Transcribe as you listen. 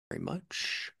Very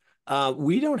much.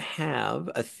 We don't have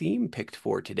a theme picked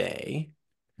for today.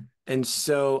 And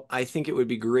so I think it would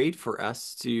be great for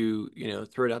us to,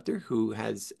 throw it out there who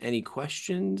has any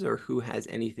questions or who has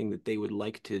anything that they would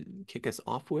like to kick us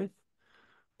off with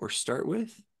or start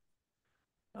with.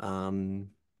 Um,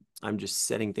 I'm just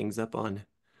setting things up on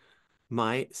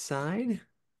my side.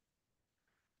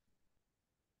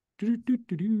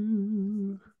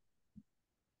 Doo-doo-doo-doo-doo.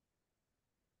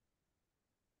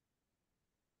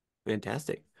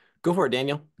 Fantastic. Go for it,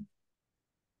 Daniel.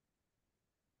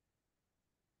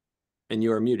 And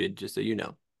you are muted, just so you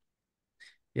know.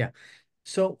 Yeah.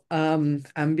 So I'm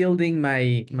building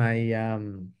my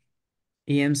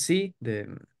EMC,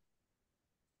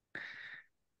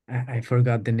 I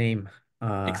forgot the name.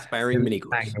 Expiring The mini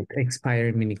course. magnet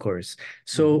expired mini course. Mhm.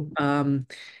 So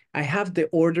I have the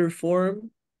order form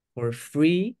for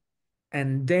free,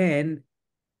 and then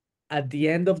at the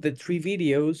end of the three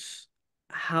videos,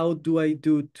 how do I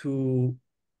do to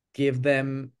give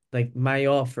them like my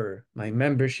offer, my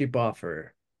membership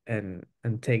offer, and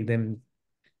take them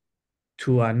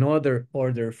to another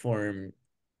order form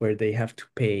where they have to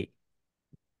pay?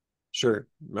 Sure.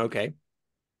 Okay.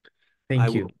 I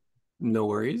Thank you. will, no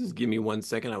worries. Give me 1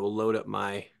 second. I will load up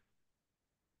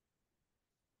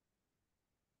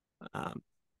um,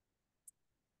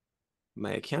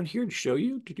 my account here to show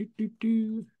you.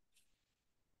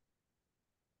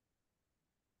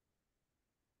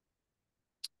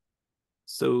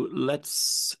 So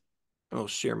I'll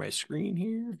share my screen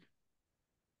here.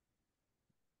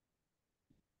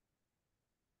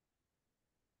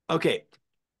 Okay,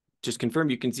 just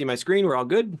confirm you can see my screen. We're all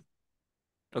good.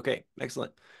 Okay,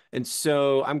 excellent. And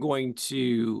so I'm going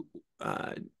to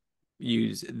uh,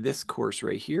 use this course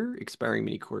right here, expiring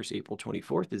mini course April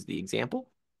 24th is the example.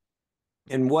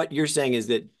 And what you're saying is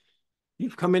that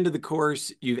you've come into the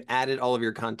course, you've added all of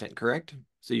your content, correct?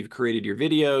 So you've created your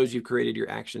videos, you've created your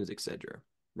actions, etc.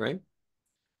 Right?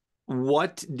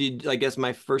 I guess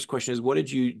my first question is, what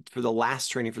did you, for the last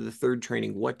training, for the third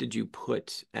training, what did you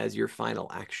put as your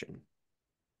final action?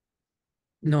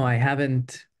 No, I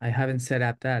haven't set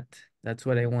up that. That's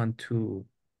what I want to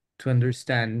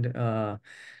understand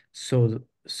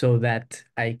so that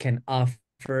I can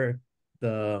offer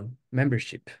the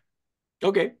membership.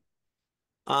 Okay.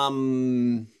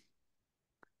 Um,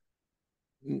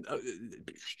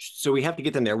 so we have to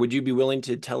get them there. Would you be willing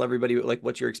to tell everybody like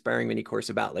what's your expiring mini course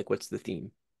about? Like what's the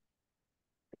theme?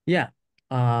 Yeah,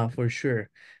 for sure.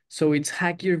 So it's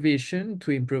hack your vision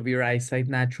to improve your eyesight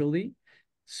naturally.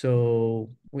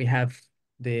 So we have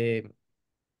the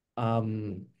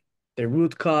um the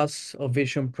root cause of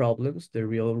vision problems, the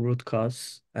real root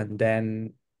cause, and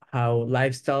then how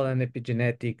lifestyle and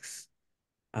epigenetics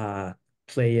uh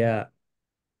play a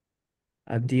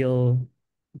deal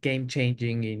game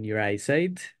changing in your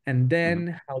eyesight, and Mhm.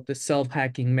 then how the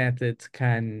self-hacking methods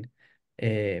can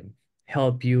uh,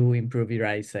 help you improve your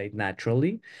eyesight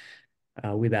naturally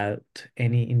without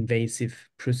any invasive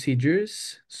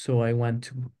procedures. So I want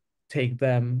to take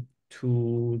them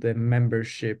to the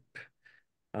membership.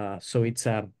 So it's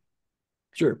a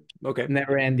Sure. Okay.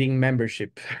 never-ending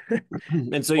membership.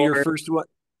 And so your Or first what?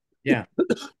 yeah,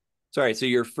 Sorry. So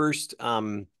your first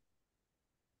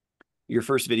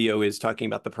video is talking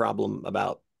about the problem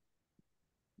about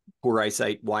poor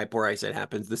eyesight, why poor eyesight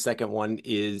happens. The second one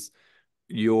is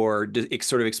sort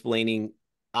of explaining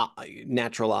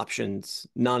natural options,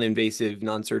 non-invasive,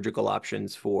 non-surgical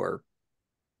options for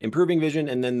improving vision.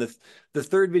 And then the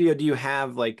third video, do you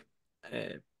have like,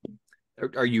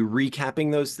 are you recapping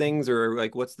those things or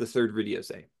like what's the third video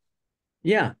say?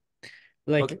 yeah.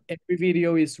 Like Okay. every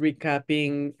video is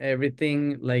recapping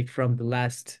everything like from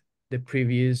the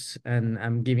previous, and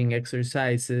I'm giving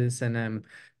exercises, and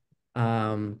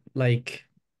I'm like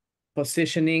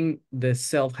positioning the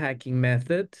self-hacking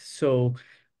method. So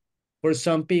for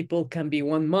some people can be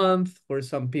 1 month, for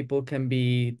some people can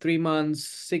be 3 months,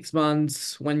 6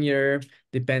 months, 1 year,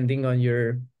 depending on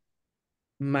your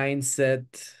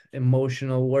mindset,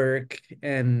 emotional work,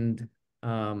 and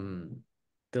um,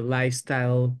 the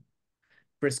lifestyle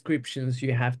prescriptions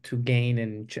you have to gain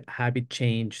and habit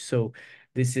change. So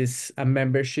this is a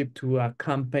membership to a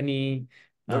company.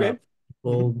 Uh, Okay.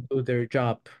 People Mhm. do their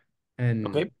job and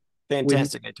Okay. we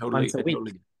Fantastic. once a I week.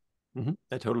 totally get it.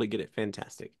 I totally get it.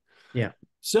 Fantastic. Yeah.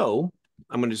 So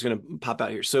just gonna pop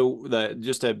out here. So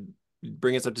just to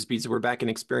bring us up to speed, so we're back in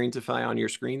Experientify on your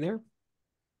screen there.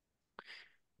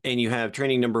 And you have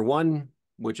training number one,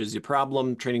 which is the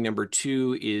problem. Training number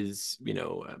two is,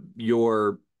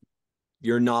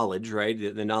 your knowledge,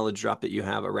 right? The knowledge drop that you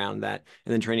have around that.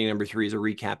 And then training number three is a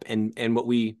recap. And what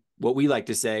we what we like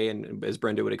to say, and as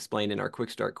Brenda would explain in our quick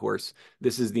start course,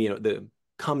 this is the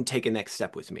come take a next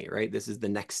step with me, right? This is the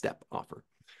next step offer.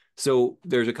 So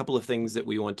there's a couple of things that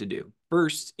we want to do.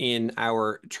 First, in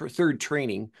our third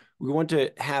training, we want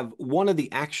to have one of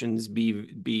the actions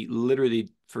be literally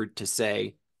for to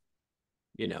say,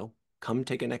 you know, come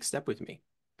take a next step with me.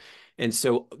 And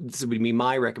so this would be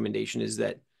my recommendation is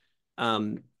that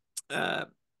um uh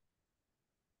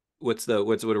what's the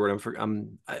word I'm for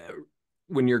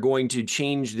when you're going to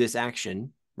change this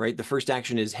action, right? The first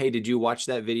action is, hey, did you watch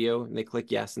that video? And they click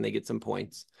yes and they get some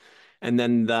points. And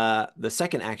then the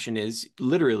second action is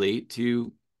literally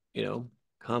to, you know,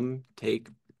 come take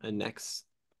a next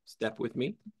step with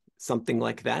me, something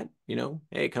like that. You know,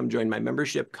 hey, come join my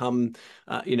membership. Come,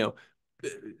 you know,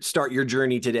 start your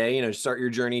journey today. You know, start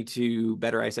your journey to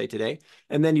better eyesight today.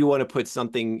 And then you want to put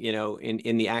something, you know,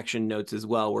 in the action notes as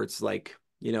well, where it's like,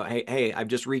 you know, hey, I've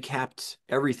just recapped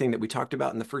everything that we talked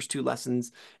about in the first two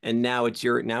lessons, and now it's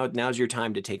now's your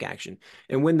time to take action.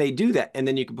 And when they do that, and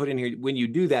then you can put in here when you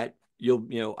do that,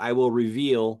 I will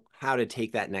reveal how to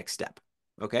take that next step.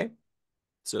 Okay.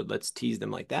 So let's tease them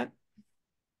like that.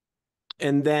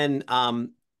 And then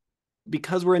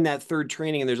because we're in that third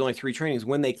training and there's only three trainings,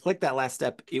 when they click that last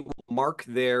step, it will mark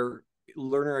their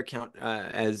learner account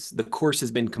as the course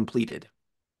has been completed,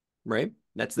 right?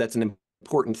 That's an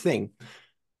important thing.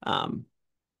 Um,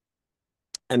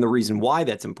 and the reason why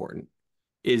that's important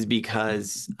is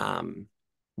because when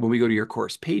we go to your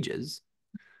course pages,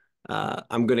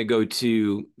 I'm going to go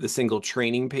to the single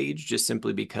training page just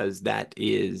simply because that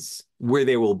is where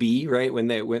they will be, right?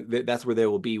 That's where they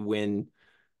will be when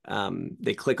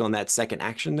they click on that second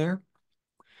action there.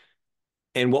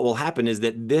 And what will happen is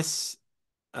that this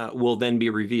will then be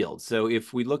revealed. So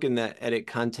if we look in that edit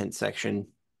content section,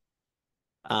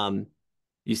 um,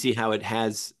 you see how it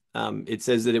has, it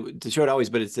says that to show it always,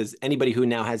 but it says anybody who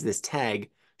now has this tag,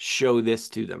 show this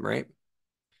to them, right?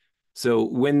 So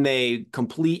when they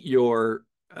complete your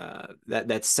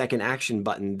that second action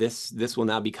button, this will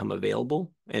now become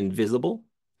available and visible.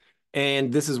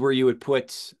 And this is where you would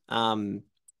put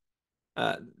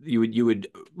you would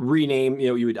rename, you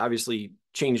know, you would obviously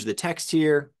change the text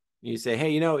here. You say,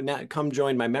 hey, you know, now come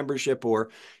join my membership, or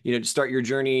you know, start your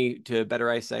journey to better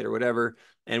eyesight or whatever.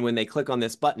 And when they click on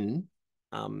this button,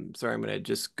 sorry, I'm going to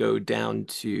just go down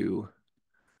to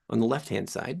on the left-hand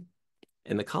side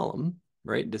in the column,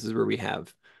 right? This is where we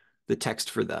have the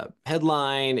text for the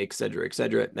headline, et cetera, et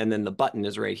cetera. And then the button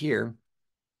is right here.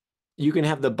 You can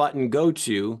have the button go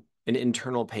to an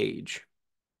internal page,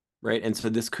 right? And so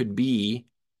this could be,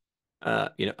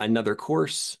 you know, another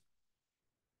course,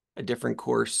 a different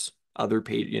course, other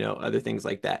page, you know, other things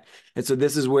like that. And so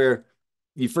this is where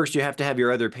you have to have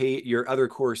your other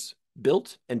course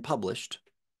built and published,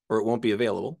 or it won't be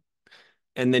available.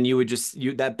 And then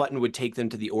that button would take them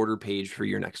to the order page for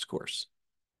your next course.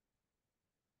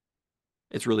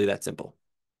 It's really that simple.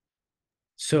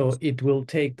 So it will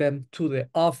take them to the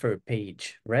offer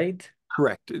page, right?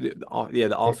 Correct. Yeah, the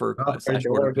The offer offer, slash the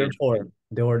order order page. form,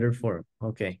 the order form.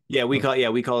 Okay. Okay. Yeah, we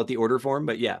call it the order form,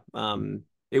 but yeah,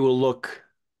 it will look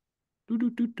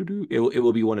it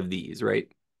will be one of these, right?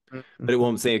 But it Mhm.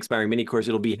 won't say expiring mini course.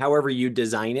 It'll be however you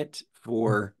design it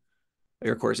for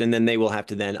your course, and then they will have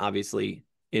to then obviously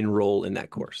enroll in that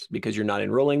course because you're not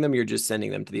enrolling them, you're just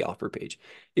sending them to the offer page.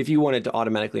 If you wanted to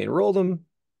automatically enroll them,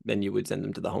 then you would send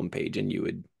them to the home page and you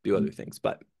would do other things.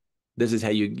 But this is how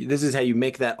you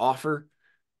make that offer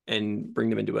and bring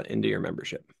them into your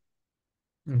membership.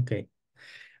 Okay.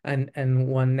 And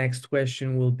one next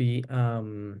question will be,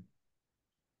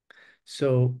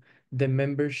 so the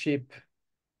membership,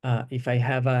 if I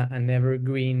have an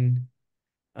evergreen,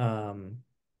 um,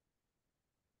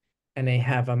 and I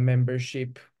have a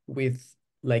membership with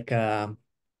like a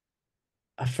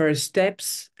first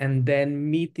steps and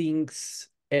then meetings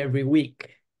every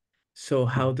week. So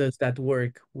how does that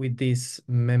work with this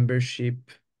membership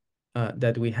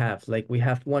that we have? Like we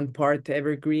have one part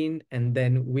evergreen and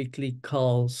then weekly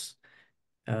calls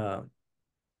uh,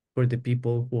 for the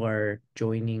people who are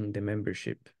joining the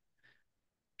membership.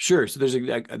 Sure. So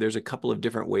there's a couple of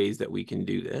different ways that we can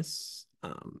do this.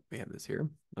 We have this here.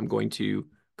 I'm going to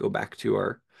go back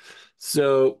to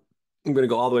so I'm going to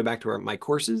go all the way back to my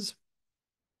courses.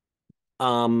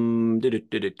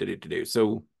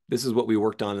 So this is what we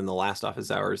worked on in the last office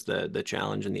hours, the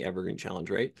challenge and the Evergreen challenge,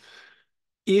 right?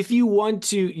 If you want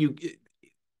to,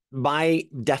 by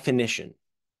definition,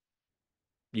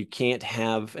 you can't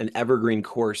have an Evergreen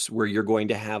course where you're going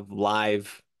to have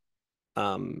live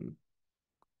um,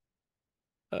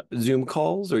 Zoom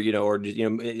calls, or or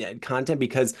just content,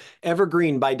 because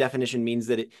Evergreen by definition means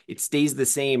that it stays the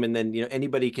same, and then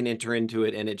anybody can enter into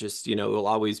it, and it just will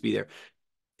always be there.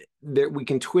 We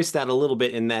can twist that a little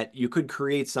bit in that you could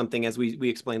create something, as we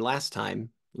explained last time,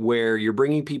 where you're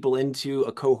bringing people into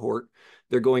a cohort.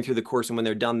 They're going through the course, and when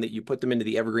they're done, that you put them into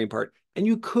the Evergreen part, and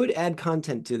you could add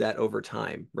content to that over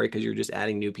time, right? Because you're just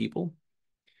adding new people.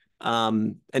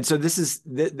 And so this is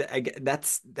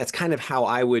that's kind of how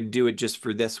I would do it just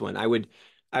for this one. I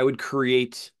would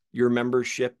create your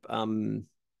membership,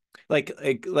 like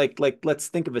let's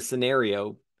think of a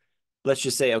scenario. Let's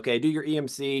just say, okay, I do your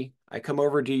EMC, I come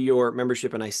over to your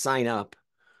membership and I sign up.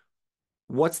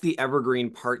 What's the Evergreen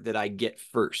part that I get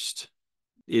first?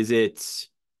 Is it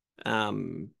are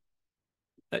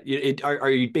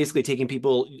you basically taking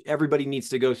people, everybody needs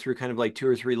to go through kind of like two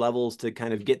or three levels to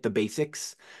kind of get the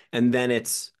basics, and then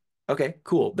it's okay,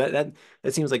 cool. That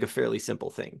seems like a fairly simple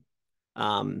thing.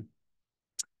 Um,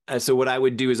 so what I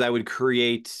would do is I would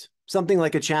create something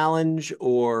like a challenge,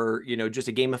 or just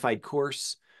a gamified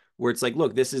course where it's like,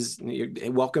 look, this is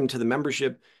welcome to the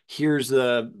membership. Here's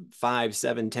the 5,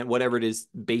 7, 10, whatever it is,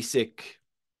 basic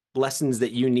lessons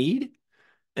that you need.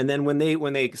 And then when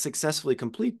they successfully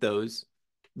complete those,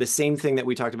 the same thing that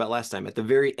we talked about last time. At the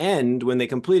very end, when they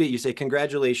complete it, you say,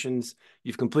 congratulations,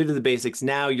 you've completed the basics.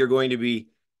 Now you're going to be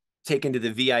taken to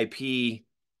the VIP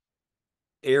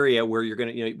area where you're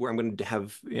going to, where I'm going to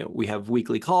have, we have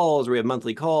weekly calls, we have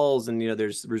monthly calls, and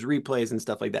there's replays and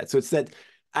stuff like that. So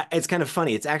it's kind of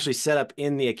funny. It's actually set up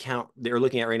in the account that we're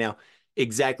looking at right now,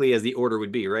 exactly as the order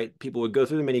would be, right? People would go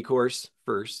through the mini course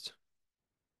first,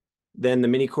 then the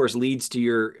mini course leads to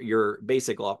your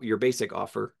basic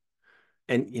offer.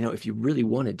 And if you really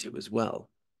wanted to as well,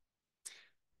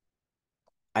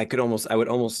 I would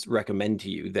almost recommend to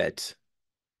you that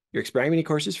your expiring mini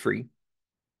course is free.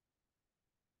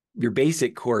 Your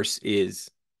basic course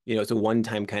is, it's a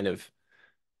one-time kind of,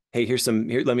 hey, here,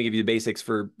 let me give you the basics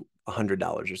for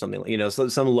 $100 or something, so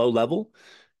some low level.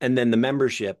 And then the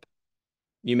membership,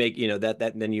 you make,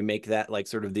 then you make that like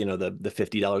sort of, the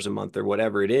 $50 a month or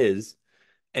whatever it is,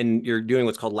 and you're doing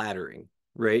what's called laddering,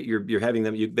 right? You're having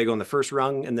them, they go on the first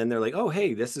rung, and then they're like, oh,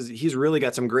 hey, he's really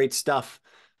got some great stuff.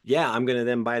 Yeah, I'm gonna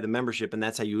then buy the membership, and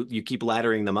that's how you keep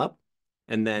laddering them up.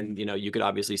 And then you could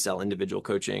obviously sell individual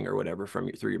coaching or whatever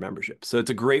through your membership. So it's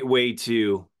a great way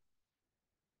to.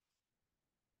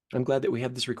 I'm glad that we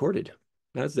have this recorded.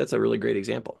 That's a really great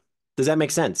example. Does that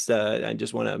make sense? I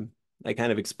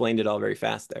kind of explained it all very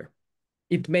fast there.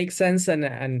 It makes sense,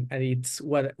 and it's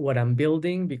what I'm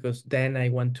building, because then I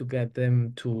want to get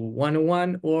them to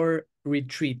one-on-one or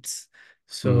retreats.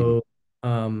 Mhm. So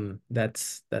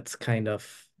that's kind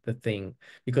of the thing,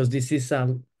 because this is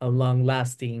a long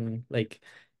lasting, like,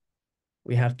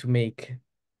 we have to make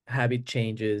habit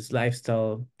changes,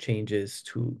 lifestyle changes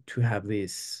to have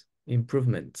these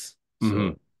improvements. Mhm.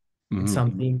 So it's Mhm.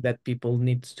 something that people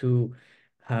need to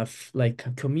have, like,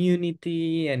 a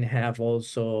community, and have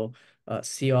also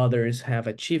see others have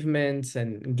achievements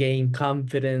and gain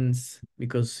confidence,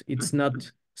 because it's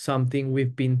not something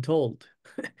we've been told.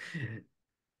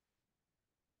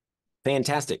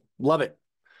 Fantastic. Love it.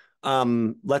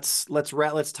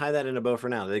 Let's tie that in a bow for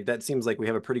now. Like, that seems like we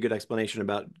have a pretty good explanation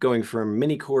about going from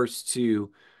mini course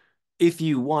to, if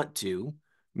you want to,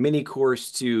 mini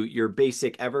course to your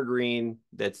basic evergreen.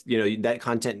 That's, that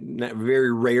content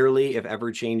very rarely, if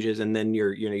ever, changes, and then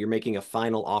you're making a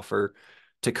final offer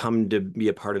to come to be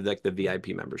a part of like the VIP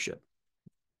membership.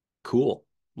 Cool.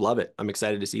 Love it. I'm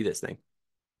excited to see this thing.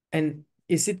 And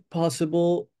is it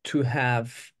possible to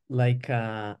have like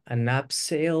an app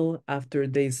sale after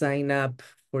they sign up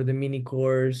for the mini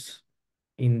course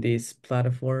in this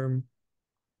platform?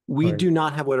 We Or do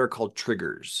not have what are called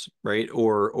triggers, right?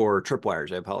 Or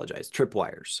tripwires. I apologize.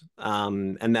 Tripwires.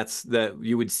 And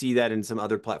you would see that in some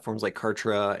other platforms like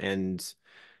Kartra, and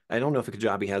I don't know if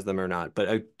Kajabi has them or not,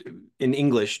 but in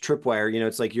English, tripwire,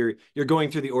 it's like you're going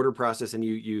through the order process, and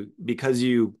you because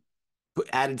you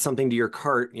added something to your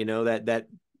cart, that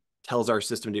tells our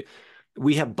system to.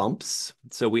 We have bumps,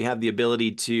 so we have the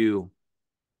ability to.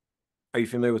 Are you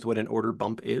familiar with what an order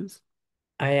bump is?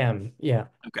 I am, yeah.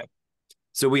 Okay.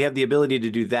 So we have the ability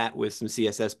to do that with some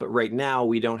CSS, but right now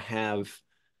we don't have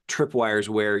tripwires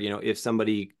where, if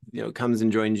somebody, comes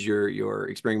and joins your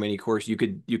experimenting course, you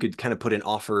could kind of put an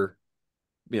offer,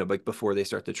 like before they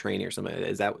start the training or something.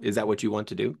 Is that what you want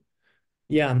to do?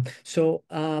 Yeah. So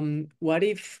what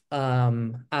if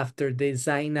after they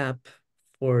sign up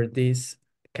for this,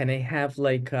 can I have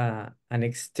like an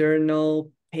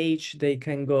external page they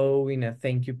can go in, a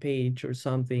thank you page or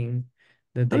something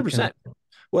that they can? 100%.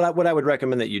 What I would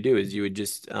recommend that you do is you would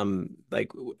just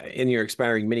like in your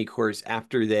expiring mini course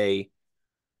after they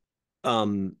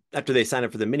sign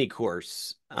up for the mini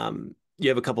course, you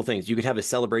have a couple things. You could have a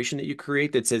celebration that you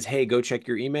create that says, "Hey, go check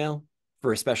your email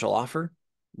for a special offer,"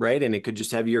 right? And it could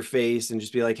just have your face and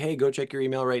just be like, "Hey, go check your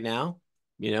email right now,"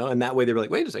 and that way they're like,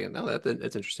 "Wait a second, no,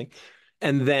 that's interesting."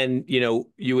 And then,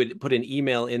 you would put an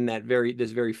email in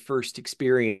this very first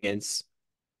experience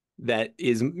that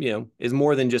is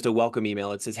more than just a welcome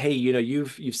email. It says, "Hey,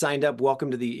 you've signed up. Welcome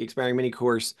to the expiring mini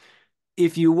course.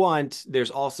 If you want,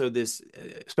 there's also this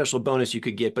special bonus you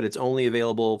could get, but it's only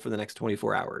available for the next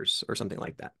 24 hours or something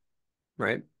like that."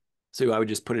 Right? So I would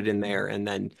just put it in there and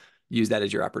then use that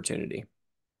as your opportunity.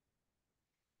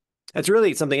 That's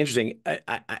really something interesting.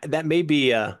 That may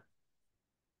be,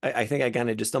 I think I kind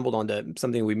of just stumbled onto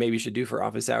something we maybe should do for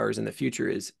office hours in the future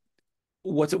is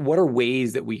what are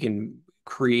ways that we can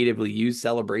creatively use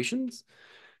celebrations?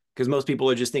 Because most people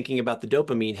are just thinking about the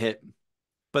dopamine hit,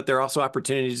 but there are also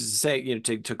opportunities to say,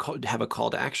 to have a call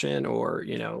to action, or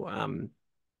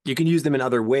you can use them in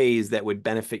other ways that would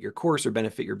benefit your course or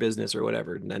benefit your business or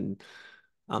whatever. And then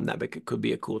could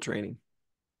be a cool training.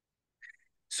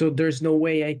 So there's no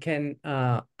way I can,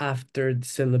 after the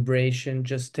celebration,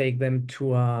 just take them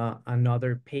to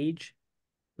another page,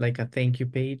 like a thank you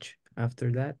page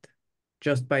after that,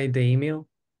 just by the email?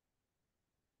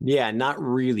 Yeah, not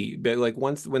really. But like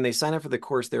when they sign up for the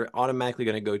course, they're automatically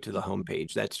going to go to the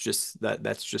homepage. That's just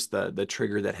the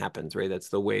trigger that happens, right? That's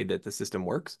the way that the system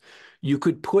works. You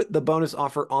could put the bonus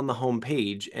offer on the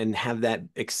homepage and have that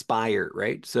expire,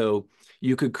 right? So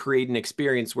you could create an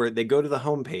experience where they go to the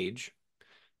homepage,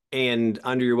 and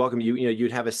under your welcome,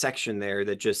 you'd have a section there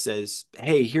that just says,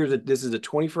 "Hey, this is a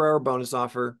 24-hour bonus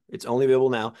offer. It's only available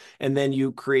now." And then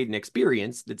you create an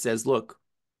experience that says, "Look,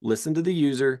 listen to the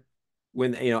user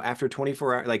when, after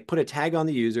 24 hours, like put a tag on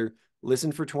the user,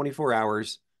 listen for 24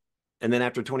 hours, and then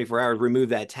after 24 hours, remove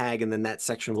that tag, and then that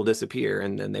section will disappear,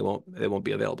 and then they won't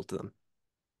be available to them."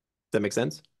 Does that make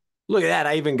sense? Look at that.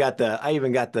 I even got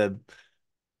the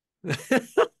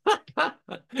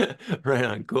right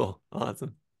on. Cool.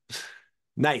 Awesome.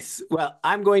 Nice. Well,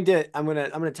 I'm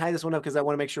gonna tie this one up because I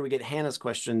want to make sure we get Hannah's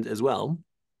question as well.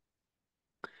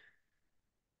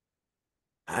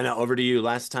 I know, over to you.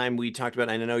 Last time we talked about,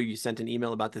 I know you sent an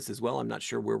email about this as well. I'm not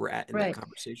sure where we're at in that Right.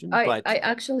 conversation, I but I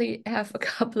actually have a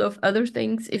couple of other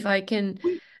things if I can.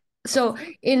 we, of So course,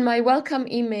 in my welcome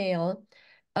email,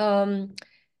 um,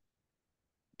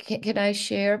 can I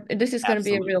share? This is going to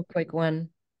be a absolutely. real quick one.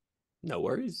 No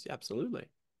worries. Absolutely.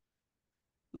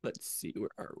 Let's see, where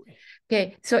are we?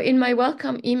 Okay, so in my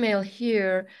welcome email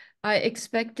here, I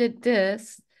expected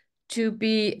this to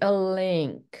be a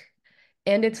link.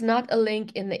 And it's not a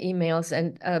link in the emails,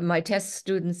 and my test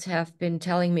students have been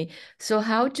telling me. So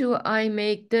how do I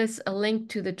make this a link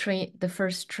to the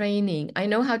first training? I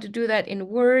know how to do that in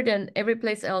Word and every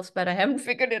place else, but I haven't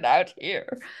figured it out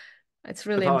here. It's I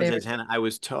really apologize, embarrassing. Hannah.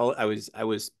 I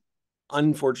was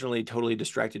unfortunately totally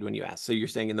distracted when you asked. So you're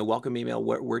saying in the welcome email,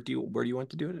 where do you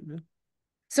want to do it?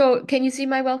 So can you see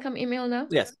my welcome email now?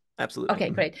 Yes, absolutely. Okay,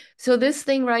 great. So this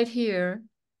thing right here,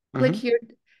 click Mhm. here,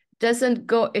 doesn't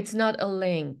go, it's not a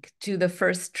link to the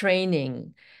first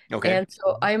training. Okay. And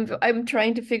so I'm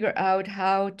trying to figure out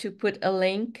how to put a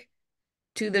link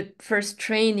to the first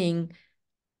training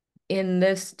in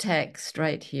this text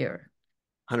right here.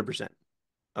 100%.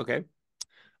 Okay.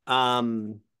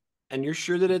 Um, and you're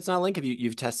sure that it's not a link? Have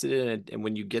you've tested it, and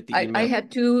when you get the I email? had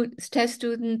two test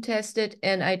student test it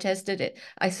and I tested it.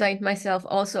 I signed myself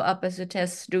also up as a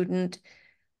test student.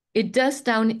 It does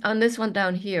down on this one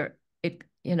down here.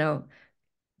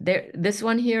 This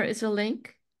one here is a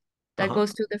link that Uh-huh.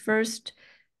 goes to the first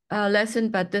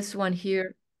lesson, but this one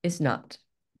here is not.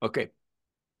 Okay.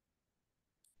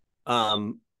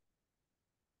 Um,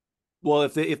 well,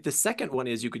 if the second one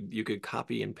is, you could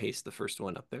copy and paste the first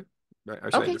one up there. Right. Or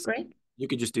sorry, Okay, great. you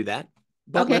could just do that.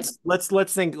 But Okay,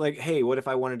 let's think like, hey, what if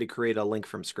I wanted to create a link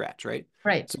from scratch, right?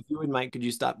 right. So if you would mind, could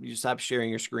you stop sharing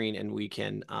your screen, and we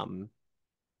can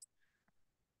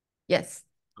Yes,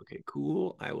 okay,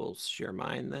 cool. I will share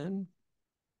mine then.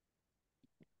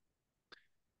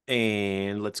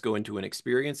 And let's go into an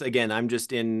experience. Again, I'm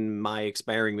just in my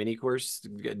expiring mini course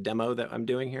demo that I'm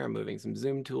doing here. I'm moving some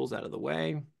Zoom tools out of the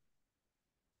way.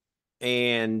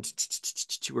 And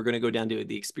we're going to go down to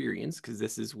the experience because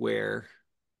this is where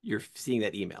you're seeing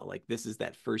that email. Like this is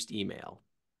that first email,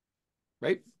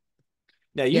 right?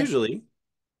 Now, yes. usually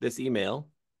this email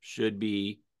should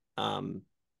be, um,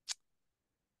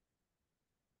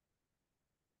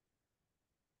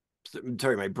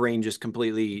 sorry, my brain just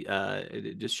completely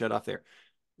it just shut off there.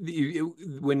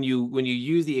 when you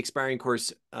use the expiring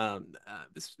course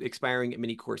expiring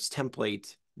mini course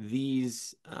template,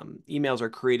 these emails are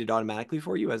created automatically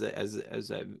for you as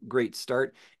a great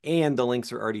start, and the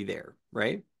links are already there,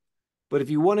 right? But if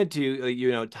you wanted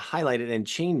to, to highlight it and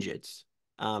change it,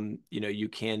 you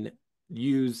can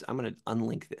use. I'm going to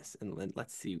unlink this and then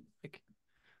let's see. Like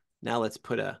now, let's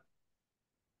put a.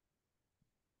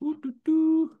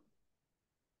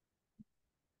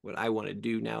 What I want to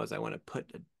do now is I want to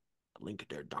put a link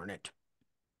there. Darn it.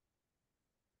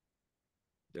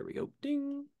 There we go.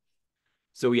 Ding.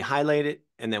 So we highlight it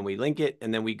and then we link it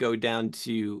and then we go down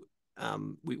to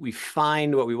we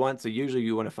find what we want. So usually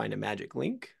you want to find a magic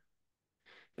link,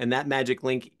 and that magic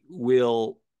link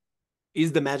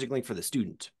is the magic link for the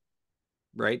student,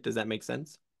 right? Does that make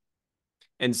sense?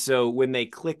 And so when they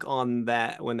click on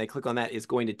that, it's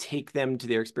going to take them to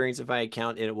their Experienceify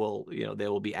account, and it will, they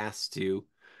will be asked to,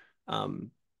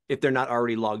 if they're not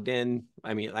already logged in.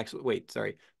 I mean, actually, wait,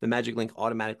 sorry. The magic link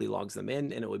automatically logs them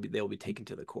in, and they will be taken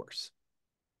to the course.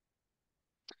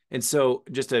 And so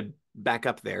just to back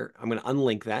up there, I'm going to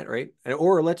unlink that, right?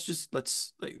 Or let's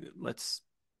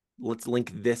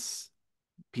link this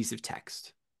piece of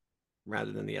text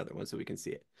rather than the other one so we can see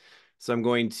it. So I'm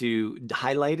going to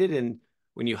highlight it, and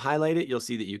when you highlight it, you'll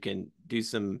see that you can do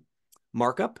some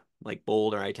markup like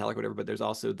bold or italic or whatever, but there's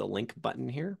also the link button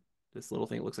here. This little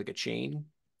thing, it looks like a chain.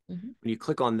 Mm-hmm. When you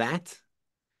click on that,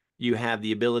 you have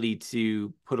the ability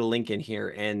to put a link in here.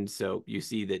 And so you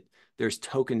see that there's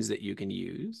tokens that you can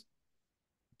use,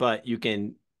 but you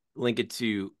can link it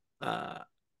to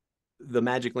the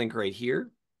magic link right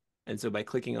here. And so by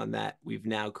clicking on that, we've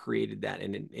now created that.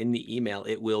 And in the email,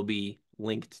 it will be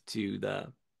linked to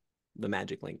the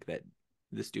magic link that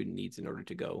the student needs in order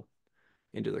to go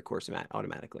into their course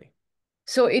automatically.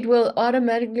 So it will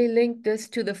automatically link this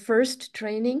to the first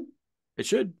training? It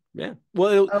should, yeah.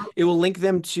 Well, it will link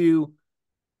them to,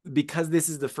 because this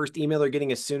is the first email they're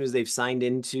getting as soon as they've signed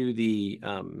into the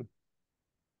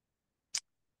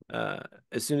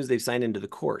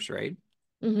course, right?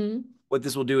 Mm-hmm. What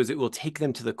this will do is it will take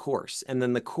them to the course, and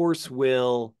then the course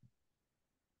will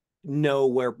know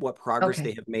what progress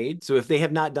they have made. So if they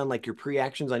have not done like your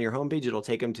pre-actions on your homepage, it'll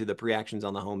take them to the pre-actions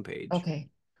on the homepage. Okay.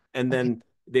 And then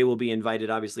they will be invited,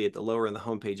 obviously, at the lower in the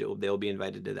homepage, they'll be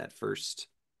invited to that first.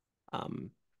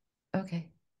 Okay.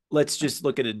 Let's just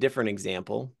look at a different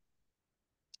example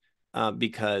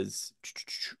because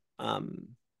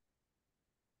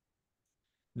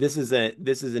this is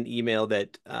an email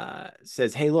that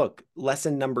says, "Hey, look,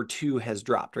 lesson number 2 has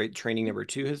dropped, right? Training number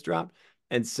 2 has dropped."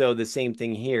 And so the same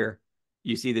thing here.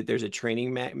 You see that there's a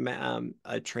training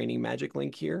magic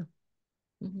link here.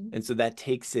 Mm-hmm. And so that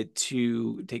takes the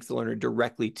learner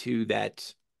directly to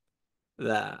that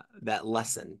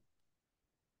lesson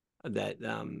that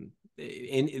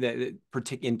in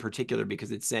particular,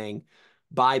 because it's saying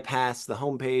bypass the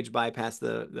homepage, bypass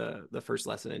the first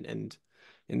lesson, and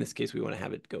in this case we want to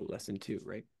have it go lesson 2,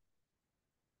 right?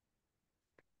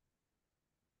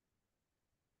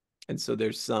 And so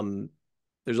there's a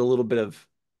little bit of,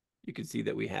 you can see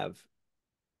that we have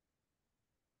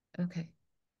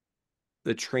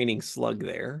the training slug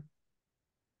there.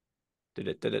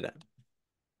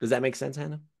 Does that make sense,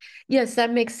 Hannah? Yes,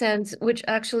 that makes sense, which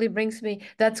actually brings me,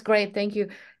 that's great, thank you.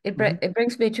 It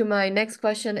brings me to my next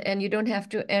question, and you don't have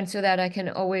to answer that. I can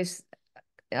always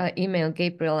email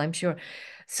Gabriel, I'm sure.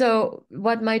 So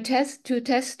what my two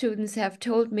test students have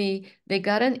told me, they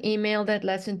got an email that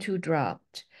lesson 2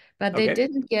 dropped, but they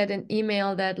didn't get an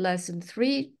email that lesson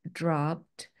 3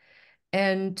 dropped.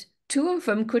 And 2 of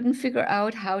them couldn't figure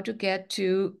out how to get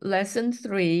to lesson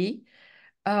 3.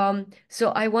 So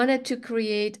I wanted to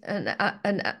create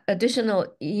an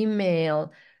additional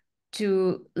email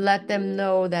to let them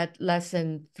know that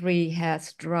lesson 3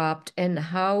 has dropped. And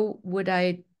how would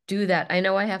I do that? I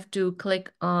know I have to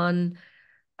click on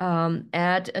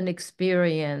add an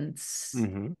experience.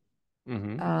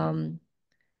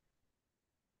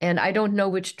 And I don't know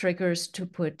which triggers to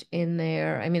put in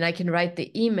there. I mean, I can write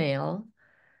the email.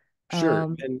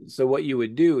 Sure. And so what you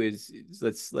would do is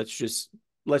let's just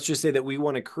say that we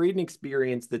want to create an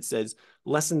experience that says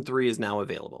lesson 3 is now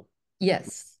available.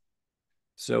 Yes.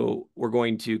 So we're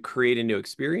going to create a new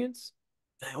experience.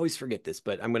 I always forget this,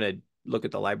 but I'm going to look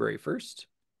at the library first.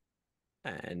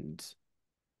 And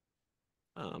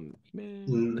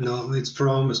no, it's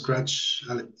from scratch.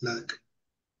 Like,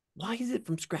 why is it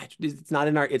from scratch? It's not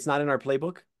in our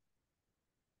playbook.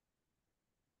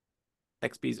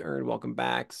 XP's earned, welcome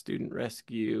back, student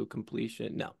rescue,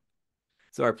 completion. No.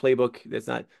 So our playbook, that's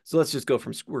not. So let's just go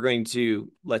from, we're going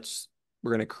to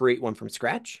create one from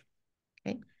scratch.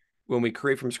 Okay. when we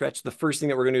create from scratch, the first thing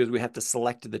that we're going to do is we have to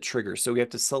select the trigger. So we have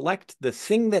to select the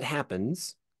thing that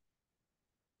happens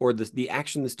or the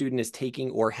action the student is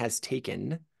taking or has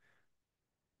taken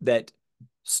that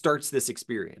starts this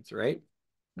experience, right?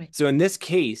 Right. So in this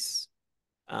case,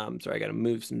 sorry, I got to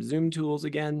move some Zoom tools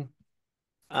again.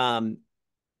 In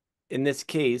this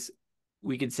case,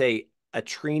 we could say a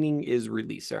training is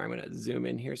released. Sorry, I'm going to zoom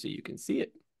in here so you can see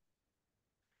it.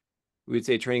 We would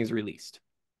say training is released,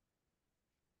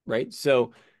 right?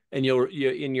 So, and you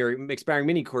in your expiring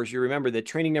mini course, you remember that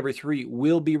training number 3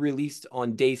 will be released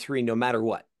on day 3, no matter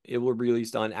what. It will be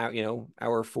released on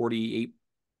hour 48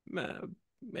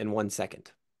 and 1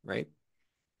 second, right?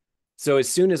 So as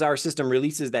soon as our system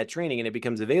releases that training and it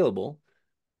becomes available,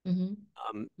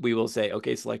 we will say,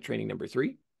 okay, select training number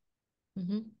 3.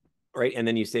 Right. And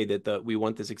then you say that we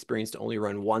want this experience to only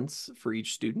run once for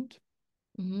each student.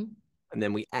 And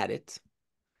then we add it.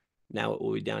 Now it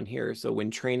will be down here. So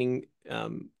when training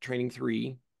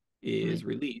 3 is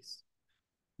released,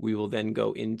 we will then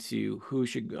go into who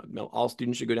should go. No, all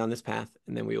students should go down this path.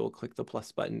 And then we will click the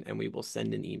plus button and we will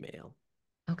send an email.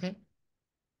 Okay.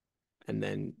 And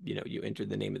then, you enter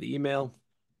the name of the email.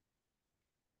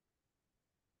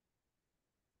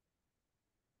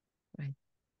 Right.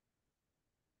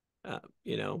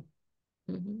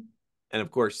 And of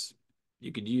course,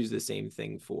 you could use the same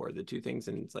thing for the 2 things.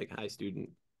 And it's like, hi, student.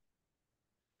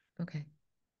 Okay.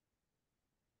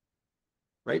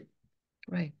 Right.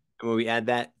 Right. And when we add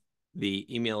that, the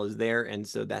email is there. And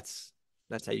so that's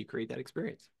how you create that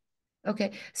experience.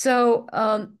 Okay. So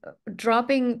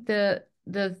dropping the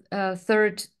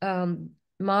third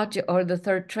module or the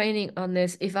third training on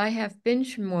this, if I have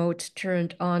binge mode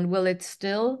turned on, will it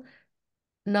still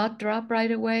not drop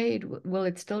right away? Will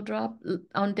it still drop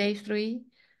on day 3?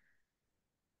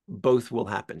 Both will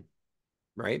happen,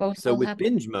 right? Both So will with happen.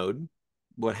 binge mode,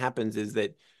 what happens is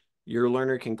that your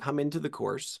learner can come into the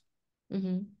course.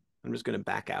 I'm just going to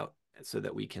back out so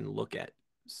that we can look at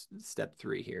step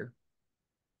 3 here.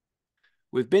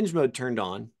 With binge mode turned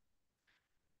on,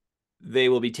 they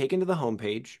will be taken to the home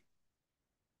page.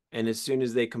 And as soon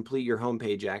as they complete your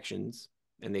homepage actions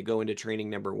and they go into training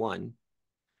number 1,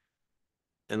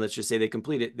 and let's just say they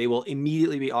complete it, they will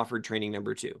immediately be offered training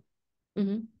number 2.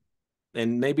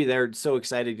 And maybe they're so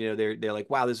excited, they're like,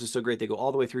 wow, this is so great. They go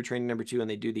all the way through training number 2 and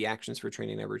they do the actions for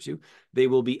training number 2. They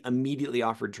will be immediately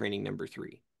offered training number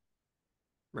 3,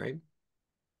 right?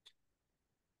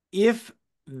 If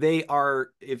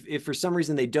for some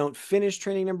reason they don't finish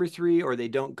training number 3 or they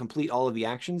don't complete all of the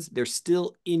actions, they're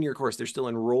still in your course. They're still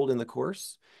enrolled in the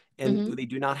course and they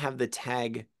do not have the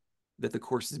tag that the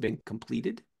course has been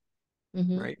completed,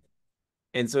 right?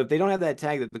 And so if they don't have that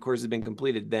tag that the course has been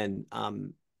completed, then all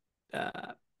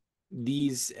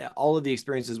of the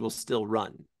experiences will still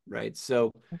run, right?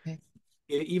 So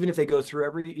even if they go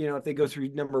through if they go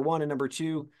through number 1 and number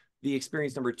 2, the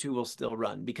experience number 2 will still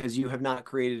run because you have not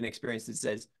created an experience that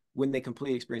says when they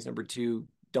complete experience number 2,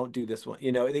 don't do this one.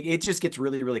 It just gets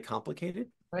really, really complicated.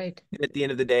 Right. And at the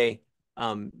end of the day,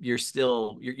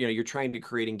 you're trying to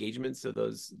create engagement, so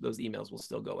those emails will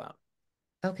still go out.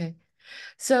 Okay.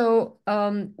 So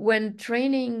when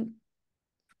training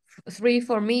 3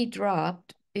 for me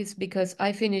dropped, it's because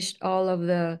I finished all of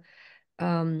the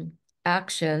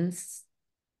actions,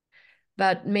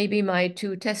 but maybe my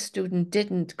 2 test students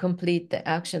didn't complete the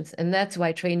actions, and that's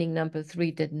why training number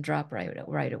 3 didn't drop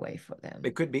right away for them.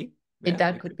 It could be.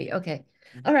 That could be. Okay.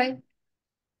 All right.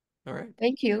 All right.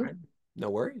 Thank you. Right. No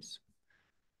worries.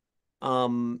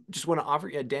 Just want to offer,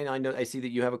 Daniel, I see that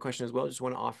you have a question as well. Just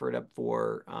want to offer it up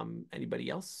for anybody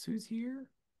else who's here.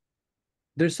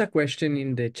 There's a question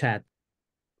in the chat.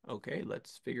 Okay,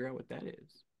 let's figure out what that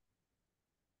is.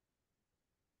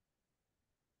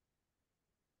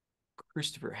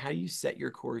 Christopher, how do you set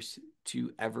your course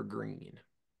to Evergreen?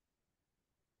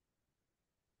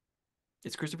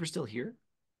 Is Christopher still here?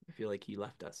 I feel like he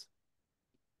left us.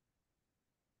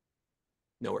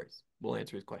 No worries. We'll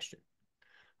answer his question.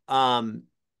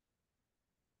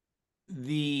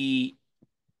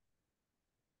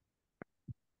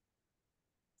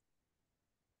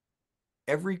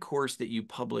 Every course that you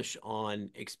publish on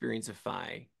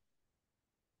Experienceify,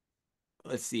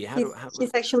 let's see,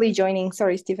 he's actually joining.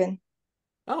 Sorry, Stephen.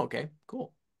 Oh, okay,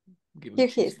 cool. Here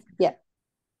he is. Yeah.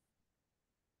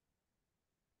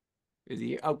 Is he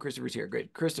here? Oh, Christopher's here.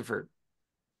 Great. Christopher,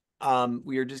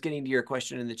 we are just getting to your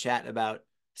question in the chat about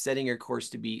setting your course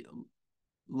to be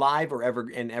live or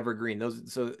evergreen.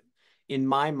 So in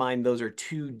my mind, those are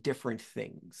 2 different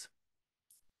things.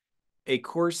 A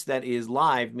course that is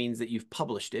live means that you've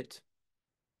published it.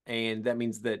 And that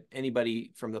means that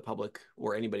anybody from the public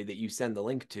or anybody that you send the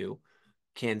link to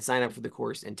can sign up for the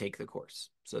course and take the course.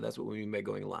 So that's what we mean by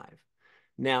going live.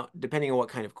 Now, depending on what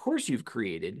kind of course you've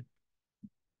created,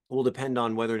 will depend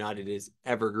on whether or not it is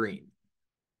evergreen.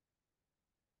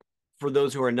 For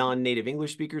those who are non-native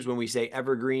English speakers, when we say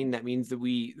evergreen, that means that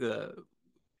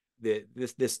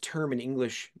this term in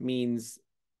English means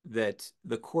that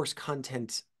the course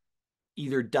content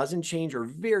either doesn't change or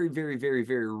very, very, very,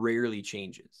 very rarely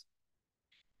changes.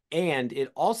 And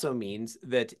it also means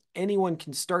that anyone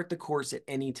can start the course at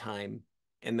any time,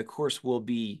 and the course will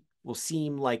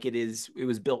seem like it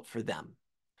was built for them.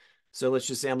 So let's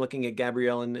just say I'm looking at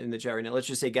Gabrielle in the chat right now. Let's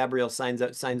just say Gabrielle signs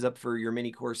up for your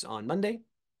mini course on Monday.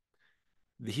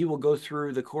 He will go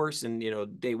through the course, and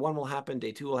day 1 will happen,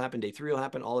 day 2 will happen, day 3 will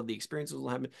happen, all of the experiences will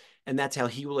happen, and that's how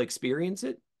he will experience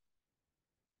it.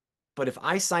 But if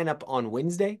I sign up on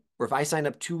Wednesday, or if I sign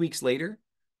up 2 weeks later,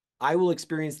 I will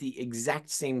experience the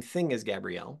exact same thing as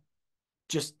Gabrielle,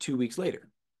 just 2 weeks later,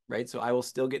 right? So I will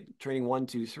still get training 1,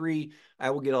 2, 3.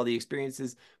 I will get all the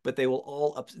experiences, but they will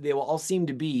all seem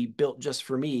to be built just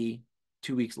for me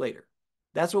 2 weeks later.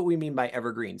 That's what we mean by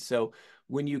evergreen. So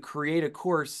when you create a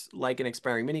course like an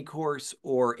expiring mini course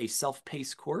or a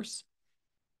self-paced course,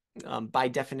 by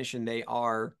definition, they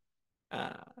are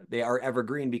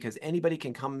evergreen because anybody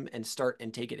can come and start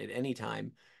and take it at any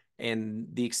time. And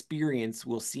the experience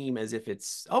will seem as if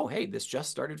it's, oh, hey, this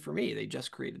just started for me. They just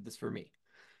created this for me.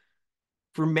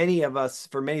 For many of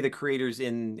the creators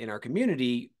in our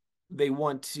community, they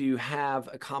want to have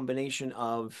a combination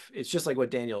of, it's just like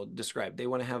what Daniel described. They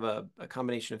want to have a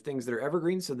combination of things that are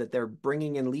evergreen so that they're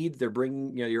bringing in leads. They're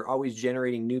bringing, you're always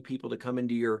generating new people to come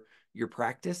into your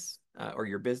practice or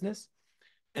your business.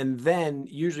 And then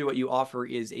usually what you offer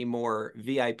is a more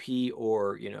VIP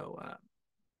or,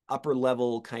 upper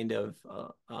level kind of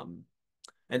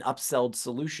an upselled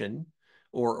solution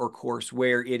or course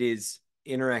where it is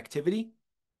interactivity,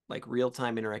 like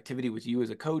real-time interactivity with you as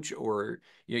a coach, or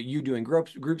you doing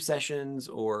group sessions,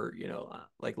 or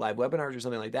like live webinars or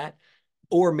something like that,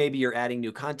 or maybe you're adding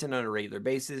new content on a regular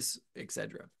basis,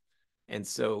 etc. And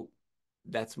so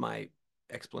that's my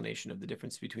explanation of the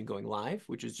difference between going live,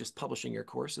 which is just publishing your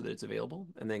course so that it's available,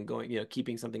 and then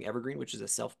keeping something evergreen, which is a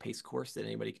self-paced course that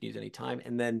anybody can use anytime,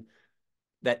 and then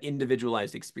that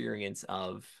individualized experience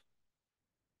of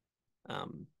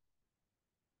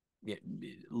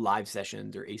live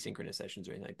sessions or asynchronous sessions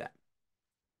or anything like that.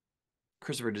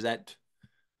 Christopher, does that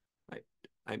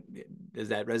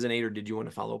resonate, or did you want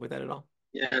to follow up with that at all?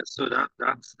 Yeah, so that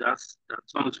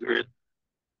sounds great.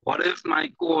 What if my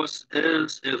course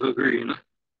is evergreen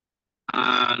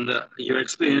and you're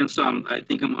explaining some, I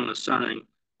think I'm understanding,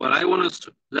 but I want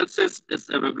to, let's say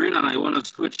it's evergreen and I want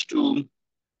to switch to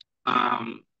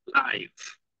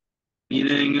live,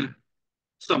 meaning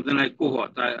something like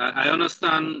cohort. I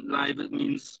understand live, it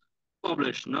means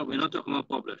published. No, we're not talking about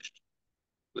published.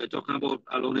 We're talking about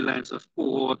along the lines of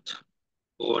cohort,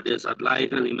 or there's a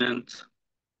live element,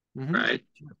 right?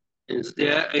 Is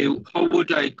there how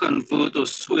would I convert or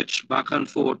switch back and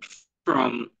forth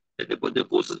from, the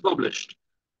course is published,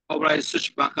 how would I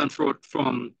switch back and forth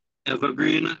from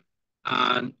evergreen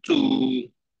and to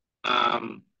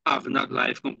having that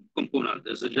live component?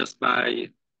 Is it just by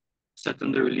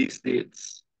setting the release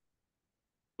dates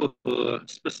for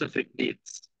specific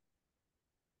dates?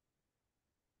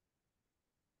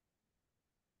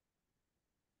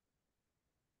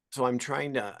 So I'm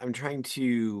trying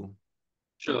to.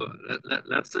 Sure.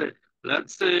 Let's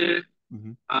say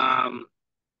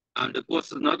and the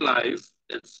course is not live.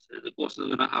 The course is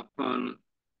gonna happen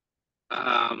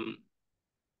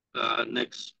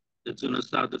next. It's gonna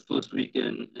start the first week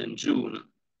in June.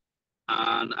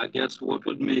 And I guess what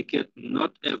would make it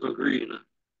not evergreen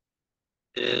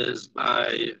is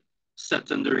by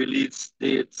setting the release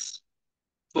dates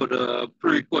for the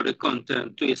pre-recorded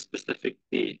content to a specific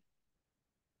day.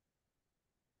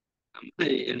 Am I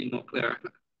any more clear?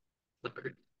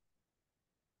 Sorry.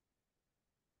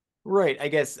 Right. I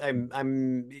guess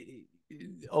I'm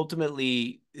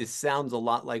ultimately, it sounds a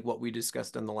lot like what we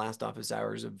discussed on the last office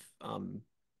hours of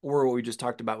or what we just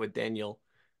talked about with Daniel,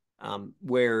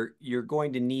 where you're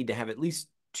going to need to have at least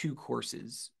 2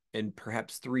 courses and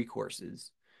perhaps 3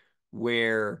 courses,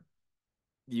 where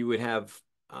you would have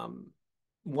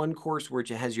one course which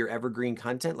has your evergreen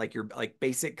content, like your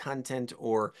basic content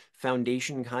or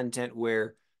foundation content,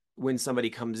 where when somebody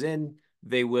comes in,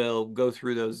 they will go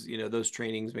through those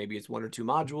trainings. Maybe it's 1 or 2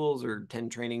 modules or 10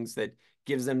 trainings that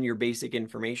gives them your basic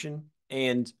information.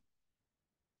 And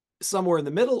somewhere in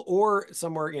the middle or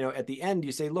somewhere, at the end,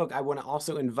 you say, look, I want to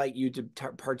also invite you to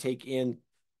partake in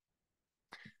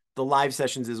the live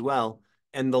sessions as well.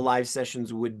 And the live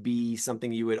sessions would be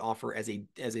something you would offer as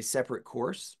a separate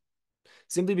course.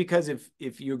 Simply because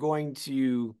if you're going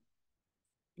to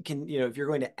if you're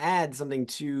going to add something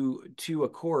to a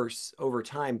course over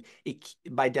time, it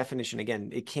by definition, again,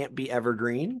 it can't be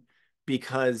evergreen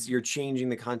because you're changing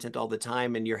the content all the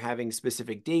time and you're having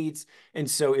specific dates. And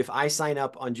so if I sign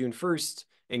up on June 1st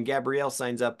and Gabrielle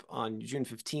signs up on June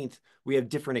 15th, we have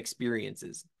different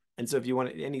experiences. And so if you want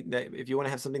to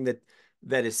have something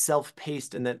that is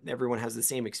self-paced and that everyone has the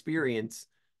same experience,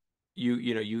 you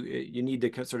need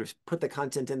to sort of put the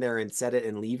content in there and set it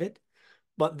and leave it.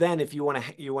 But then if you want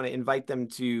to invite them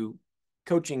to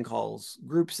coaching calls,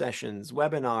 group sessions,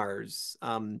 webinars,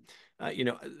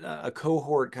 a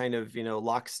cohort kind of,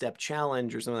 lockstep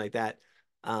challenge or something like that,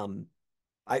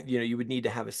 you would need to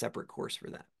have a separate course for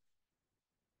that.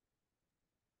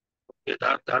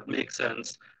 Yeah, that makes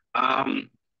sense.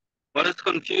 What is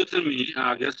confusing me,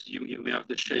 I guess you may have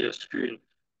to share your screen.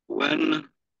 When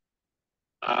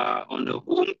on the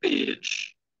home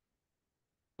page,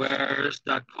 where's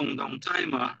that countdown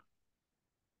timer?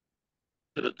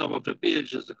 To the top of the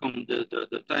page is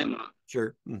the timer.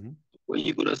 Sure. Mm-hmm. When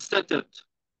you go to set it,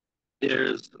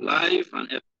 there's live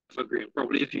and evergreen.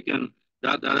 Probably if you can,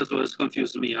 that is what is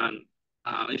confusing me. And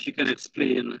if you can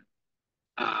explain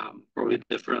probably the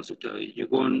difference with you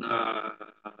go on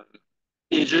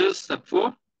pages, step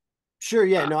 4. Sure.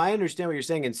 Yeah. No, I understand what you're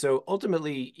saying. And so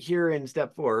ultimately here in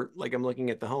step 4, like I'm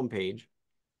looking at the home page.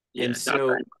 Yeah, And that so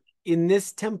time. in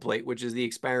this template, which is the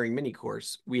expiring mini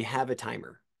course, we have a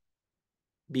timer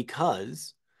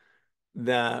because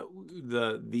the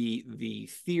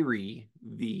theory,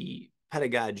 the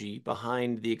pedagogy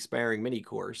behind the expiring mini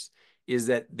course is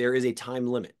that there is a time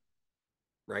limit,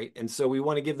 right? And so we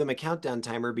want to give them a countdown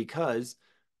timer because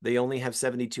they only have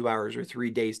 72 hours or 3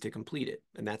 days to complete it.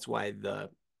 And that's why the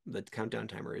countdown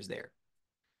timer is there.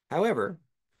 However,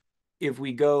 if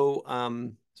we go,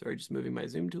 sorry, just moving my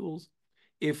Zoom tools.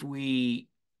 If we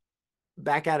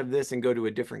back out of this and go to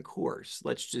a different course,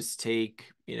 let's just take,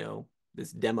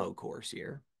 this demo course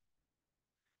here.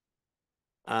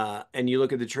 And you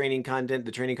look at the training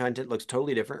content looks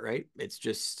totally different, right?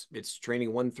 It's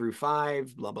training 1 through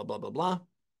 5, blah, blah, blah, blah, blah.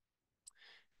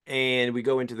 And we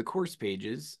go into the course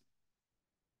pages.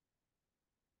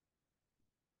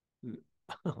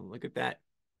 Oh, look at that.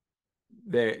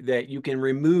 That you can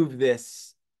remove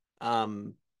this,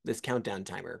 this countdown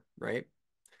timer, right?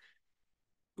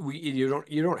 You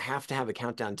don't have to have a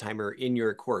countdown timer in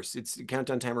your course.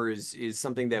 Countdown timer is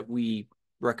something that we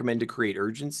recommend to create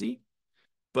urgency,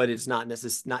 but it's not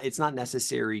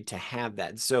necessary to have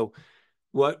that. So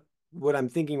what I'm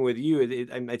thinking with you,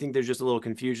 I think there's just a little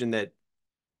confusion that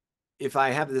if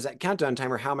I have this countdown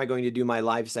timer, how am I going to do my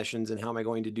live sessions and how am I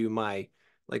going to do my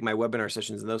webinar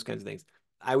sessions and those kinds of things?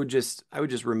 I would just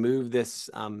remove this,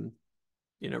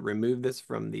 remove this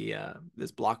from the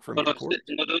this block from No, your no, course.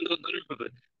 no, no, no, no,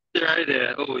 they're right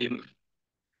there. Oh,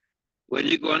 when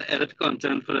you go and edit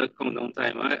content for the countdown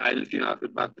timer, I don't know if you have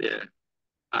it back there.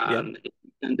 Yep.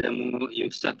 And then you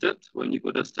set it. When you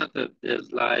go to set it, there's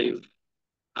live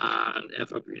and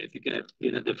evergreen. If you can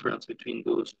explain the difference between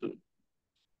those two.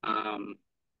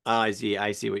 I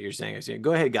see what you're saying. I see.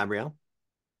 Go ahead, Gabrielle.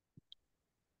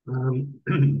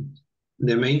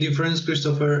 The main difference,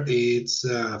 Christopher, is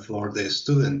for the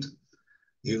student.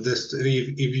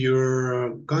 If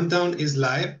your countdown is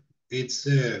live, it's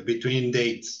between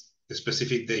dates,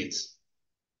 specific dates.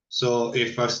 So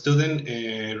if a student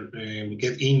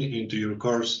get into your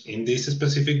course in this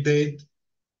specific date,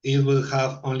 it will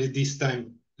have only this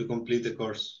time to complete the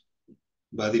course.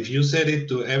 But if you set it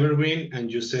to evergreen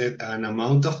and you set an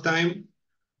amount of time,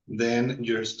 then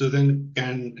your student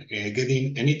can get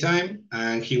in anytime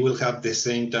and he will have the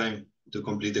same time to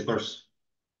complete the course.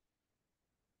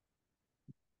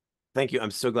 Thank you.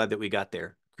 I'm so glad that we got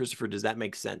there. Christopher, does that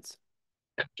make sense?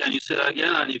 Can you say that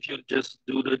again? And if you just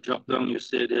do the drop down, you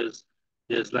say there's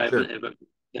live Sure. and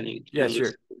evergreen. Yeah,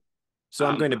 sure. So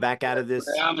I'm going to back out of this.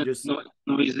 It's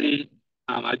noisy.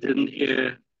 I didn't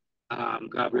hear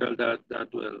Gabriel that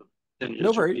well.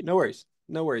 No worries.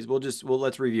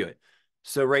 Let's review it.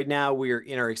 So right now we are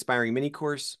in our expiring mini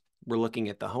course. We're looking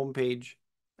at the home page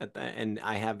and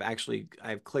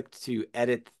I've clicked to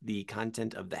edit the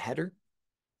content of the header.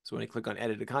 So when I click on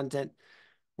edit the content,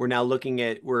 we're now looking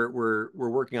at, we're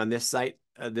working on this site,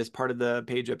 this part of the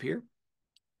page up here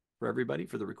for everybody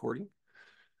for the recording.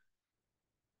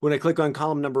 When I click on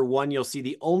column number 1, you'll see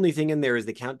the only thing in there is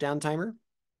the countdown timer.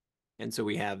 And so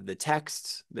we have the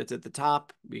text that's at the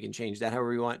top. We can change that however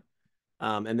we want.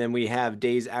 And then we have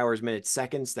days, hours, minutes,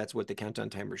 seconds. That's what the countdown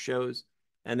timer shows.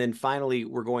 And then finally,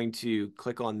 we're going to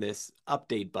click on this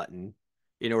update button.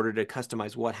 in order to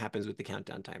customize what happens with the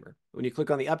countdown timer. When you click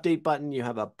on the update button, you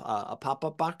have a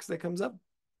pop-up box that comes up.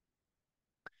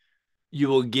 You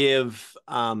will give,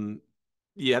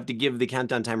 you have to give the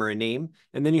countdown timer a name,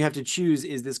 and then you have to choose,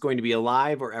 is this going to be a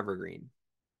live or evergreen?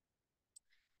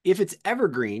 If it's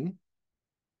evergreen,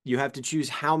 you have to choose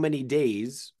how many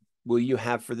days will you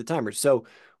have for the timer. So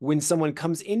when someone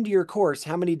comes into your course,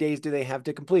 how many days do they have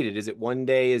to complete it? Is it 1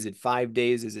 day? Is it 5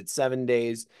 days? Is it 7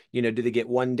 days? You know, do they get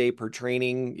 1 day per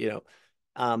training? You know,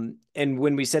 and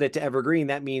when we set it to evergreen,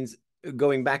 that means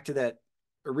going back to that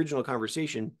original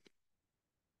conversation,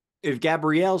 if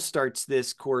Gabrielle starts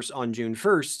this course on June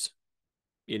 1st,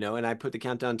 you know, and I put the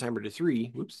countdown timer to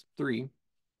 3, whoops, 3,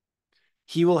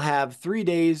 he will have 3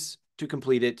 days to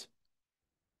complete it.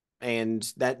 And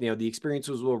that, you know, the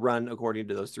experiences will run according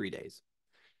to those 3 days.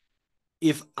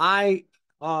 If I,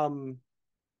 sorry,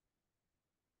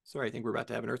 I think we're about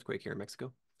to have an earthquake here in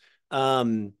Mexico.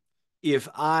 If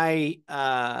I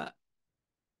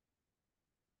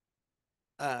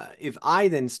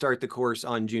then start the course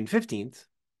on June 15th,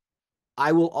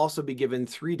 I will also be given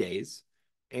 3 days,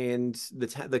 and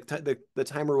the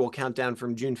timer will count down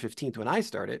from June 15th when I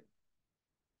start it,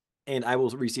 and I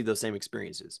will receive those same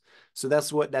experiences. So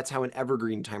that's how an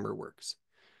evergreen timer works.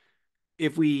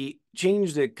 If we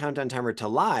change the countdown timer to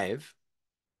live,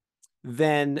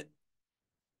 then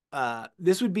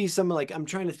this would be something like, I'm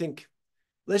trying to think,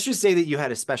 let's just say that you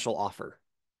had a special offer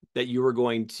that you were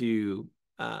going to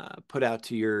put out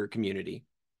to your community.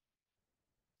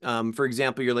 For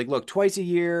example, you're like, look, twice a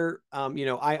year, you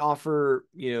know, I offer,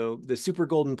 you know, the super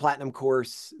golden platinum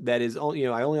course that is only, you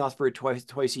know, I only offer it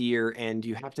twice a year, and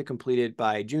you have to complete it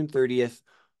by June 30th,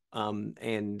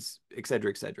 and et cetera,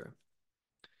 et cetera.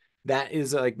 That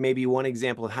is like maybe one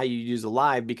example of how you use a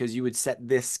live, because you would set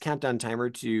this countdown timer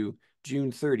to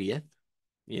June 30th,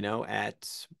 you know, at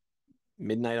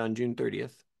midnight on June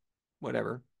 30th,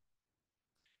 whatever.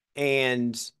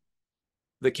 And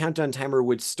the countdown timer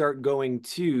would start going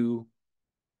to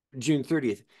June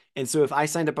 30th. And so if I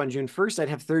signed up on June 1st, I'd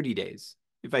have 30 days.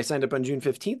 If I signed up on June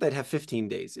 15th, I'd have 15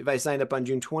 days. If I signed up on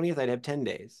June 20th, I'd have 10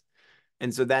 days.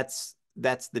 And so that's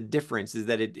the difference, is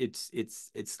that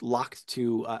it's locked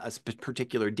to a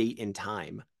particular date and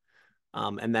time.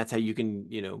 And that's how you can,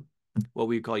 you know, what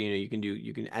we call, you know,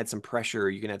 you can add some pressure,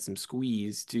 you can add some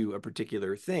squeeze to a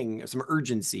particular thing. Some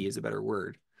urgency is a better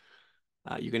word.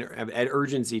 You can add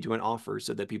urgency to an offer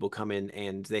so that people come in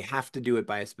and they have to do it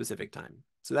by a specific time.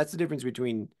 So that's the difference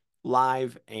between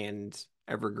live and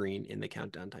evergreen in the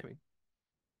countdown timing.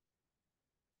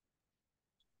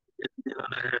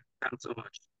 Thanks so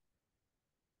much.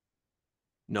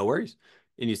 No worries.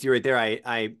 And you see right there,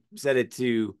 I set it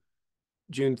to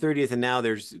June 30th, and now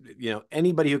there's, you know,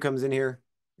 anybody who comes in here,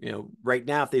 you know, right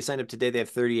now, if they sign up today, they have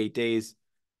 38 days.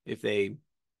 If they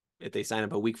sign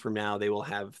up a week from now, they will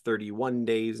have 31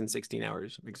 days and 16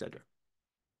 hours, etc.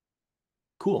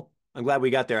 Cool. I'm glad we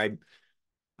got there.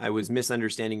 I was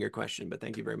misunderstanding your question, but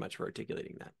thank you very much for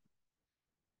articulating that.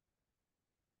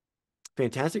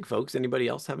 Fantastic, folks. Anybody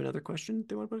else have another question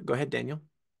they want to put? Go ahead, Daniel.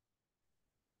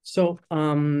 So,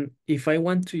 if I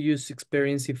want to use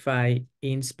Experienceify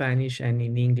in Spanish and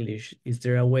in English, is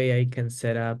there a way I can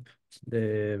set up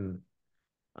the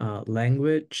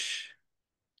language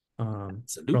from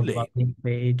Absolutely. login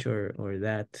page or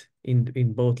that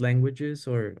in both languages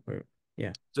or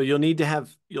yeah? So you'll need to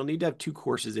have 2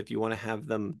 courses if you want to have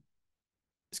them,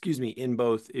 excuse me, in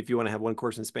both, if you want to have one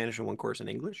course in Spanish and one course in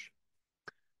English.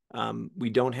 We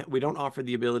don't offer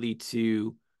the ability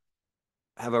to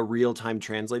have a real-time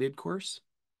translated course.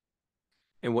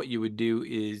 And what you would do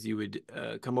is you would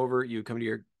come to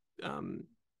your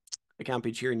account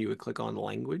page here, and you would click on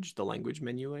language, the language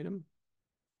menu item.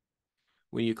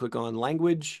 When you click on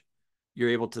language, you're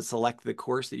able to select the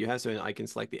course that you have. So I can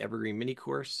select the Evergreen mini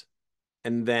course,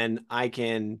 and then I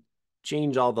can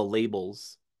change all the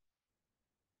labels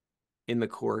in the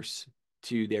course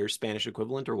to their Spanish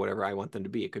equivalent or whatever I want them to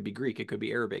be. It could be Greek, it could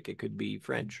be Arabic, it could be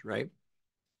French, right?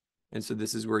 And so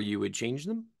this is where you would change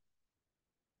them.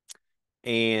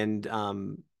 And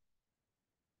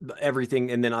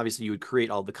everything, and then obviously you would create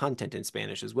all the content in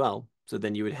Spanish as well. So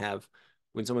then you would have,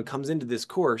 when someone comes into this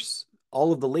course,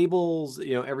 all of the labels,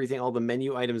 you know, everything, all the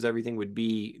menu items, everything would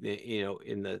be, you know,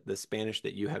 in the Spanish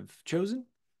that you have chosen.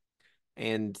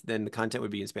 And then the content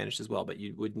would be in Spanish as well, but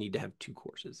you would need to have 2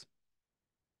 courses.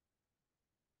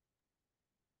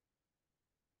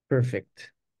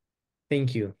 Perfect.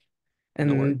 Thank you. No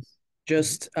And worries.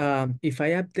 just if I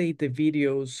update the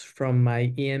videos from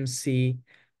my EMC,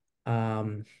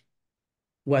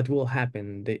 what will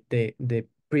happen? The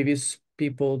previous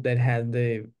people that had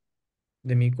the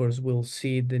mini course will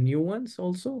see the new ones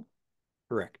also?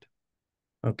 Correct.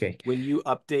 Okay. When you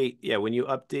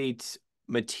update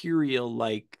material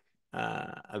like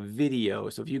a video,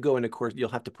 so if you go into course, you'll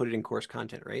have to put it in course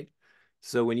content, right?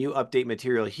 So when you update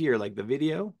material here, like the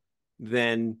video,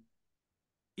 then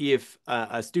if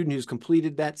a student who's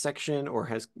completed that section or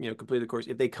has completed the course,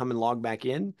 if they come and log back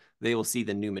in, they will see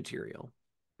the new material.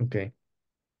 Okay.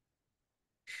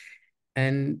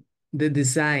 And the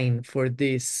design for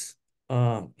this,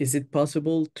 is it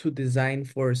possible to design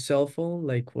for cell phone,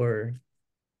 like for?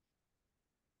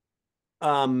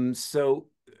 So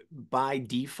by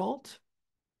default,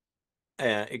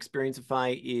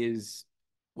 Experienceify is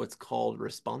what's called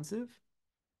responsive.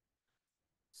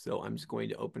 So I'm just going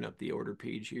to open up the order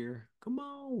page here. Come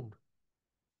on.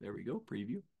 There we go,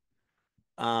 preview.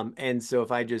 And so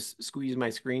if I just squeeze my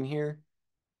screen here,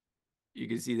 you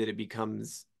can see that it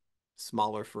becomes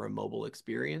smaller for a mobile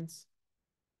experience.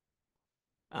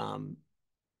 And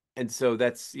so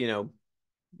that's, I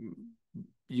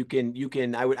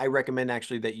recommend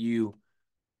actually that you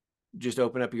just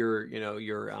open up your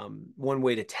one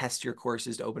way to test your course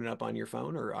is to open it up on your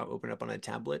phone or open it up on a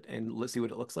tablet and let's see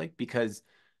what it looks like, because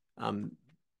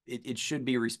it should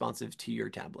be responsive to your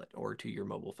tablet or to your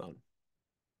mobile phone.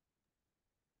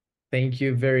 Thank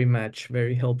you very much.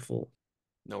 Very helpful.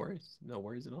 No worries. No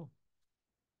worries at all.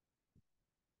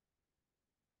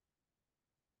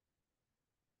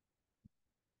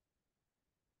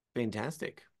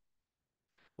 Fantastic.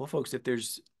 Well, folks,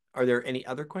 are there any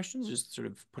other questions? Just sort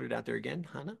of put it out there again,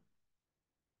 Hannah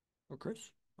or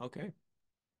Chris? Okay.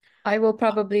 I will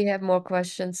probably have more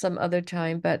questions some other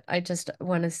time, but I just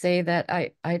want to say that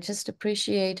I just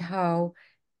appreciate how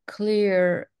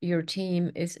clear your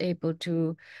team is able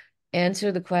to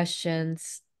answer the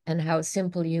questions and how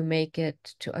simple you make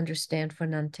it to understand for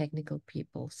non-technical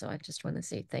people. So I just want to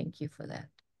say thank you for that.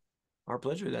 Our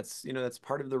pleasure. That's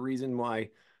part of the reason why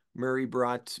Murray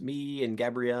brought me and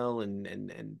Gabrielle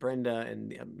and Brenda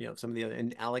and some of the other,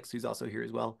 and Alex, who's also here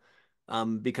as well,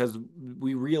 because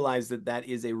we realize that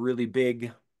is a really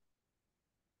big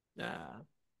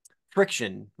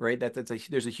friction, right?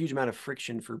 There's a huge amount of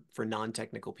friction for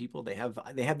non-technical people. They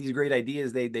have these great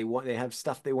ideas. They have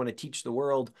stuff they want to teach the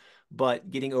world, but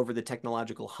getting over the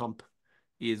technological hump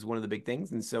is one of the big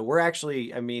things. And so we're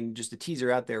actually, I mean, just a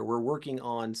teaser out there, we're working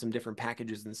on some different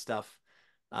packages and stuff,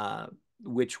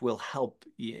 which will help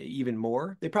even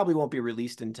more. They probably won't be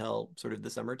released until sort of the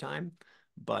summertime,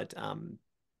 but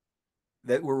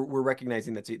that we're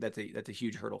recognizing that's a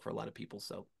huge hurdle for a lot of people.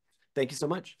 So thank you so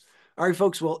much. All right,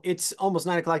 folks. Well, it's almost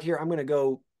 9 o'clock here. I'm going to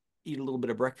go eat a little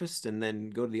bit of breakfast and then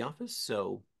go to the office.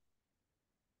 So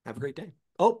have a great day.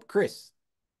 Oh, Chris,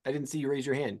 I didn't see you raise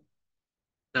your hand.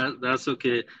 That's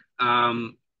okay.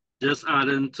 Just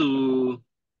adding to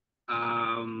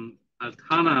at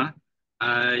Hannah,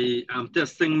 I am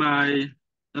testing my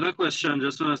another question.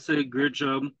 Just want to say great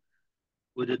job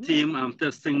with the team. I'm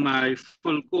testing my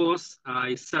full course.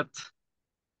 I set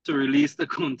to release the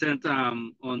content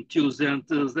on Tuesday and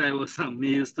Thursday. I was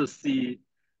amazed to see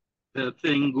the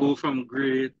thing go from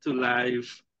great to live.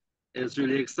 It's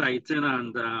really exciting,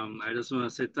 and I just want to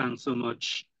say thanks so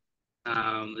much.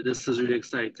 This is really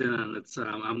exciting, and it's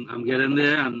I'm getting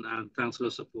there, and thanks for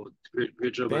the support.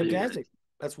 Great job by you guys. Fantastic.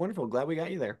 That's wonderful. Glad we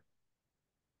got you there.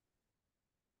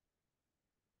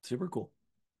 Super cool.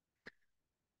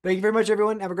 Thank you very much,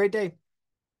 everyone. Have a great day.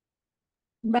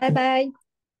 Bye bye.